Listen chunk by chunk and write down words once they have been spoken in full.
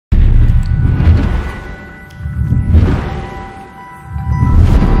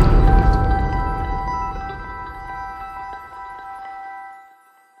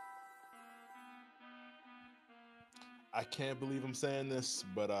can't believe I'm saying this,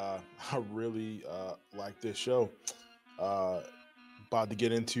 but I really like this show. Uh, About to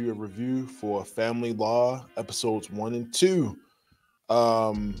get into a review for Family Law episodes 1 and 2.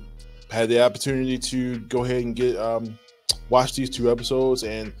 Um, Had the opportunity to go ahead and get watch these 2 episodes,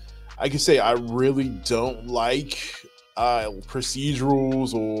 and I can say I really don't like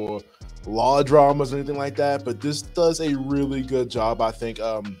procedurals or law dramas or anything like that. But this does a really good job, I think.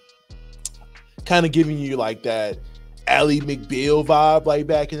 Kind of giving you like that Ally McBeal vibe, like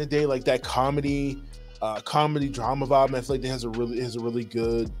back in the day, like that comedy drama vibe. And I feel like it has a really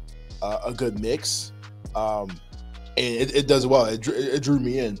good a good mix, and it does well. It drew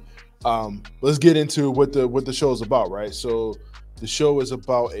me in. Let's get into what the show is about, right? So the show is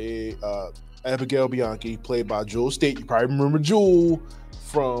about a Abigail Bianchi, played by Jewel Staite. You probably remember Jewel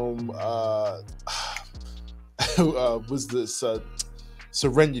from was this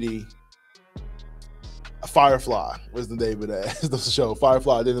Serenity. Firefly was the name of the show.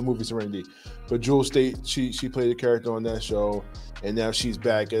 Firefly, then the movie Serenity. But Jewel Staite, she played a character on that show, and now she's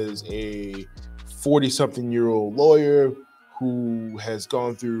back as a 40-something-year-old lawyer who has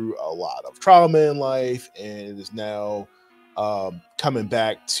gone through a lot of trauma in life and is now coming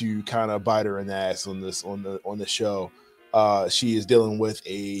back to kind of bite her in the ass on the show. She is dealing with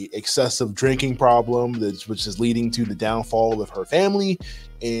a excessive drinking problem, which is leading to the downfall of her family,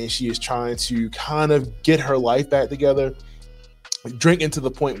 and she is trying to kind of get her life back together. Drinking to the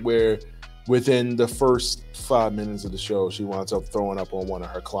point where within the first 5 minutes of the show, she winds up throwing up on one of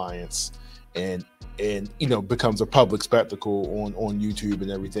her clients, and becomes a public spectacle on YouTube and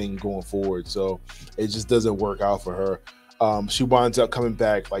everything going forward. So it just doesn't work out for her. She winds up coming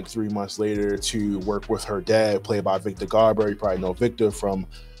back like 3 months later to work with her dad, played by Victor Garber. You probably know Victor from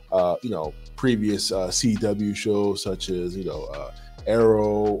previous CW shows such as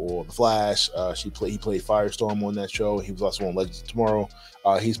Arrow or The Flash. He played Firestorm on that show. He was also on Legends of Tomorrow.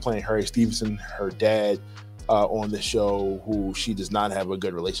 He's playing Harry Stevenson, her dad, on the show, who she does not have a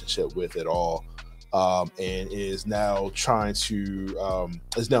good relationship with at all. And is now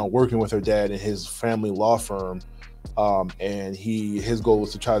working with her dad in his family law firm. And his goal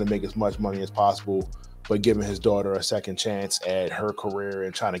is to try to make as much money as possible, but giving his daughter a second chance at her career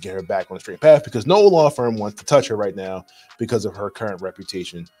and trying to get her back on the straight path, because no law firm wants to touch her right now because of her current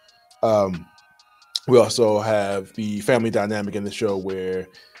reputation. We also have the family dynamic in the show where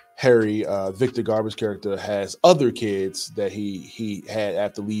Harry, Victor Garber's character, has other kids that he had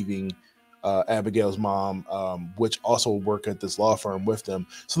after leaving Abigail's mom, which also work at this law firm with them.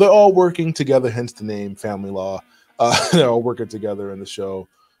 So they're all working together, hence the name Family Law. They're all working together in the show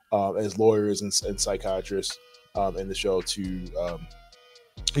as lawyers and psychiatrists in the show to,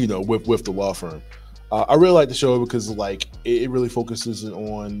 with the law firm. I really like the show because it really focuses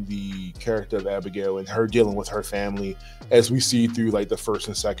on the character of Abigail and her dealing with her family, as we see through like the first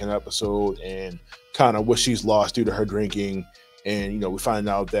and second episode, and kind of what she's lost due to her drinking. And, we find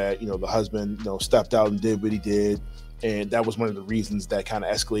out that, the husband, stepped out and did what he did. And that was one of the reasons that kind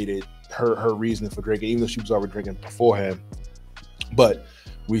of escalated her reason for drinking, even though she was already drinking beforehand. But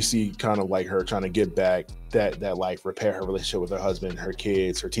we see kind of like her trying to get back that life, repair her relationship with her husband, her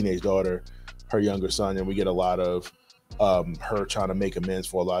kids, her teenage daughter, her younger son. And we get a lot of her trying to make amends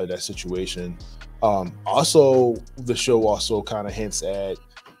for a lot of that situation. Also, the show also kind of hints at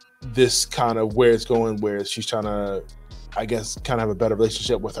this kind of where it's going, where she's trying to, I guess, kind of have a better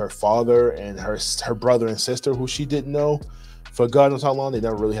relationship with her father and her brother and sister, who she didn't know for God knows how long. They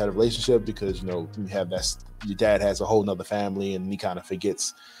never really had a relationship because, you have that your dad has a whole nother family and he kind of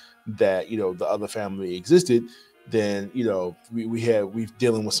forgets that, the other family existed. Then, we're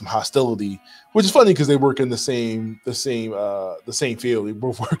dealing with some hostility, which is funny because they work in the same field. They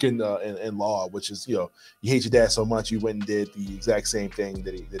both work in law, which is, you hate your dad so much you went and did the exact same thing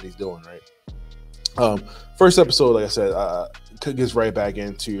that he's doing, right? First episode, like I said, gets right back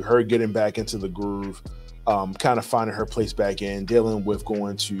into her getting back into the groove, kind of finding her place back in, dealing with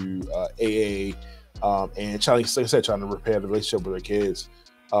going to AA, and trying to repair the relationship with her kids.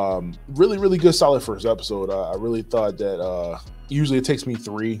 Really, really good, solid first episode. I really thought that usually it takes me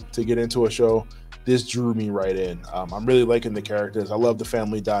 3 to get into a show. This drew me right in. I'm really liking the characters. I love the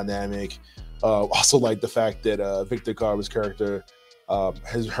family dynamic. Also like the fact that Victor Garber's character,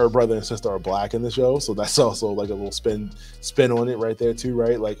 her brother and sister are black in the show, so that's also like a little spin on it right there too,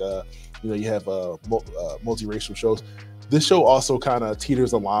 right? Like you have multiracial shows. This show also kind of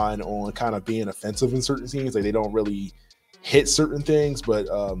teeters the line on kind of being offensive in certain scenes. Like they don't really hit certain things, but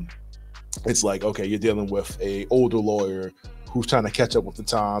it's like, okay, you're dealing with a older lawyer who's trying to catch up with the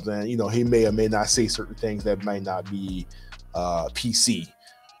times, and he may or may not say certain things that might not be PC.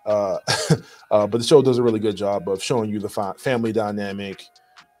 But the show does a really good job of showing you the family dynamic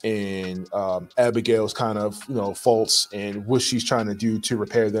and Abigail's kind of faults and what she's trying to do to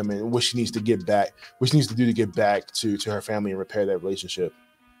repair them and what she needs to get back, what she needs to do to get back to her family and repair that relationship.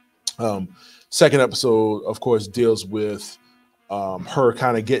 Second episode, of course, deals with her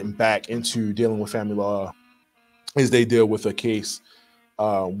kind of getting back into dealing with family law as they deal with a case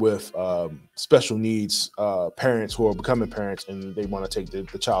with special needs parents who are becoming parents and they want to take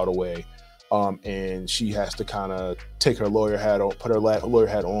the child away. And she has to kind of take her lawyer hat on, put her lawyer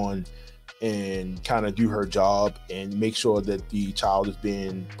hat on, and kind of do her job and make sure that the child is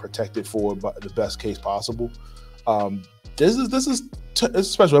being protected for the best case possible. This is a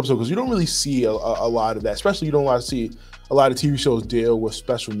special episode because you don't really see a lot of that. Especially you don't see a lot of TV shows deal with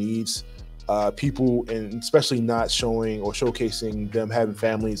special needs people, and especially not showing or showcasing them having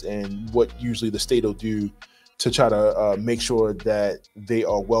families and what usually the state will do to try to make sure that they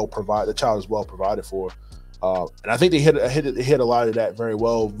are well provided, the child is well provided for. And I think they hit a lot of that very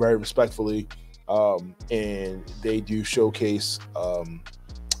well, very respectfully. And they do showcase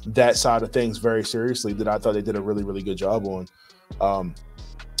that side of things very seriously that I thought they did a really, really good job on.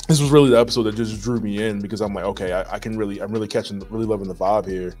 This was really the episode that just drew me in because I'm like, okay, I'm really loving the vibe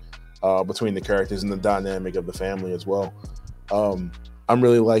here between the characters and the dynamic of the family as well. I'm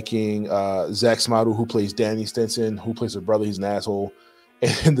really liking Zach Smadu, who plays Danny Stinson, who plays her brother. He's an asshole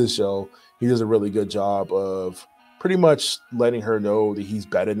in the show. He does a really good job of pretty much letting her know that he's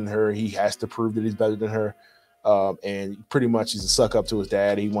better than her. He has to prove that he's better than her. And pretty much he's a suck up to his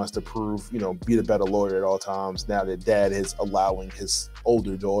dad. He wants to prove, be the better lawyer at all times. Now that dad is allowing his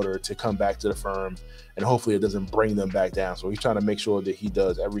older daughter to come back to the firm, and hopefully it doesn't bring them back down. So he's trying to make sure that he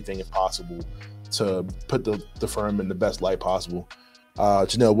does everything if possible to put the firm in the best light possible.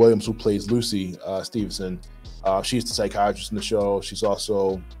 Genelle Williams, who plays Lucy Stevenson, she's the psychiatrist in the show. She's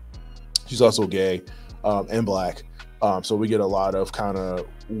also gay and black. So we get a lot of kind of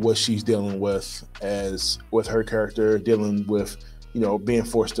what she's dealing with with her character, dealing with, being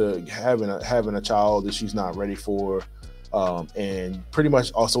forced to having a child that she's not ready for. And pretty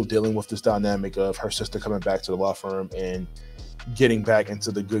much also dealing with this dynamic of her sister coming back to the law firm and getting back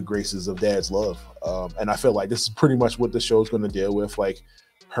into the good graces of dad's love. And I feel like this is pretty much what the show is going to deal with, like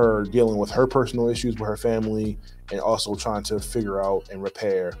her dealing with her personal issues with her family and also trying to figure out and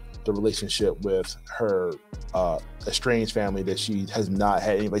repair the relationship with her estranged family that she has not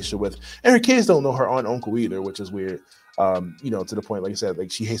had any relationship with. And her kids don't know her aunt and uncle either, which is weird. To the point, like I said,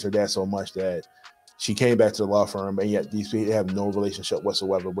 like she hates her dad so much that she came back to the law firm, and yet these people have no relationship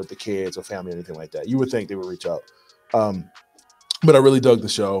whatsoever with the kids or family or anything like that. You would think they would reach out. But I really dug the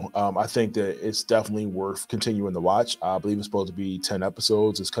show. I think that it's definitely worth continuing to watch. I believe it's supposed to be 10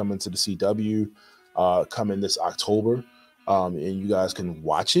 episodes. It's coming to the CW coming this October. And you guys can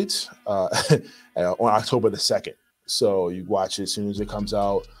watch it on October the 2nd. So you watch it as soon as it comes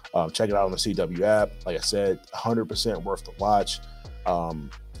out. Check it out on the CW app. Like I said, 100% worth the watch.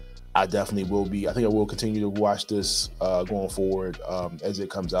 I definitely will be. I think I will continue to watch this going forward as it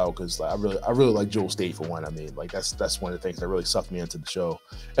comes out because I really like Joel Staite for one. I mean, like that's one of the things that really sucked me into the show,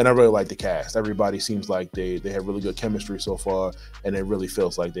 and I really like the cast. Everybody seems like they have really good chemistry so far, and it really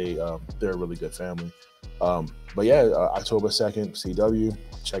feels like they're a really good family. But yeah, October 2nd, CW.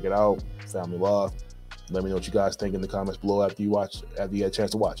 Check it out. Family Law. Let me know what you guys think in the comments below after you get a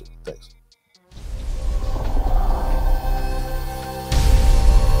chance to watch it. Thanks.